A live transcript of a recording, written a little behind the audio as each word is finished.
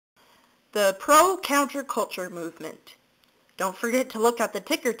The pro-counterculture movement. Don't forget to look at the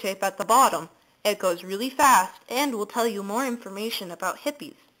ticker tape at the bottom. It goes really fast and will tell you more information about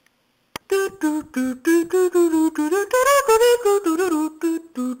hippies.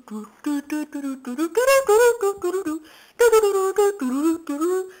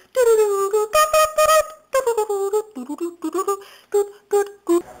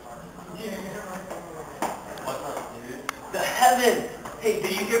 The heavens! Hey,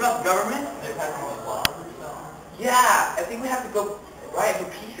 did you hear about the government? They're passing all laws or something? Yeah, I think we have to go riot for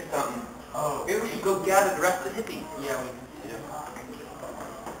peace or something. Oh. Maybe we should go gather the rest of the hippies. Yeah, we can too.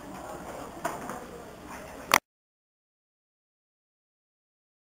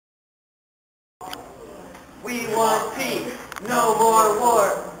 We want peace, no more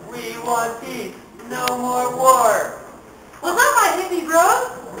war. We want peace, no more war. What's up, my hippie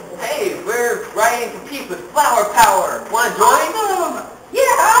bros? Hey, we're rioting for peace with flower power. Wanna join? Awesome!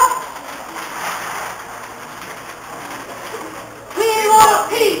 Yeah! We want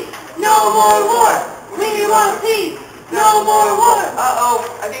peace, no more war. We want peace, no more war.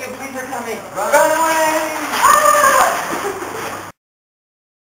 Uh-oh, I think the police are coming. Run away! Ah!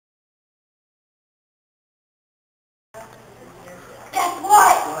 Guess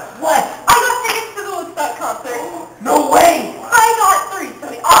what? What? I got tickets to the Westlake concert. No way! I got 3, so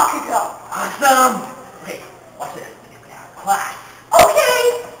we all could go. Awesome! Hey, watch this. We have class.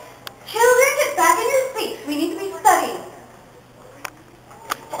 Okay! Children, get back in your seats. We need to be studying.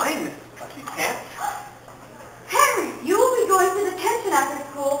 Fine, Miss Lucky Pants. Henry, you will be going to detention after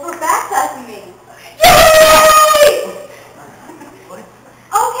school for backpassing me. Yay! What?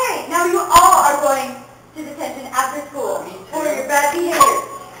 Okay, now you all are going to detention after school for your bad behavior.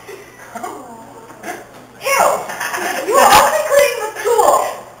 Ew! You are only cleaning the school.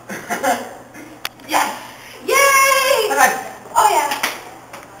 Yes! Yay! Bye-bye. Oh yeah.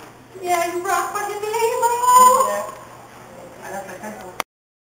 Yeah, you rock my behavior, my home. I left my pencil.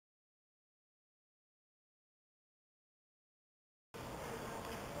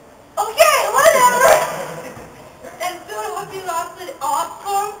 Okay, whatever. And soon it would be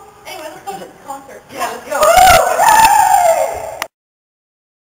awesome. Anyway, let's go to the concert. Yeah, let's go.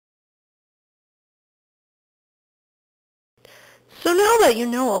 So now that you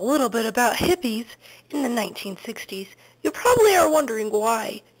know a little bit about hippies in the 1960s, you probably are wondering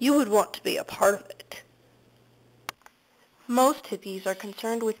why you would want to be a part of it. Most hippies are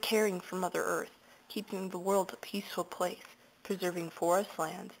concerned with caring for Mother Earth, keeping the world a peaceful place, preserving forest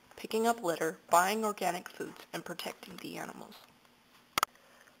lands, picking up litter, buying organic foods, and protecting the animals.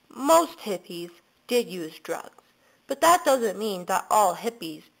 Most hippies did use drugs, but that doesn't mean that all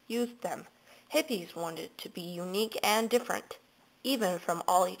hippies used them. Hippies wanted to be unique and different, even from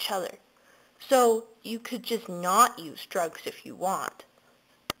all each other. So you could just not use drugs if you want.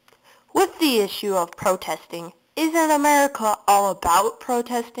 With the issue of protesting, isn't America all about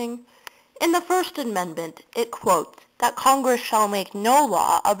protesting? In the First Amendment, it quotes that Congress shall make no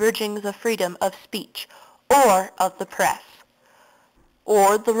law abridging the freedom of speech or of the press,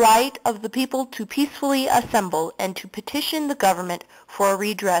 or the right of the people to peacefully assemble and to petition the government for a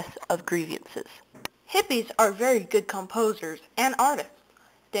redress of grievances. Hippies are very good composers and artists.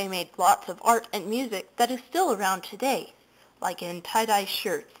 They made lots of art and music that is still around today, like in tie-dye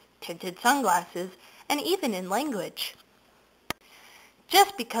shirts, tinted sunglasses, and even in language.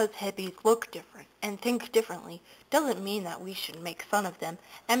 Just because hippies look different and think differently doesn't mean that we should make fun of them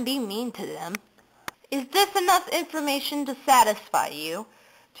and be mean to them. Is this enough information to satisfy you?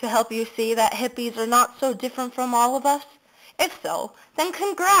 To help you see that hippies are not so different from all of us? If so, then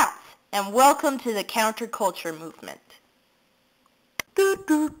congrats! And welcome to the counterculture movement.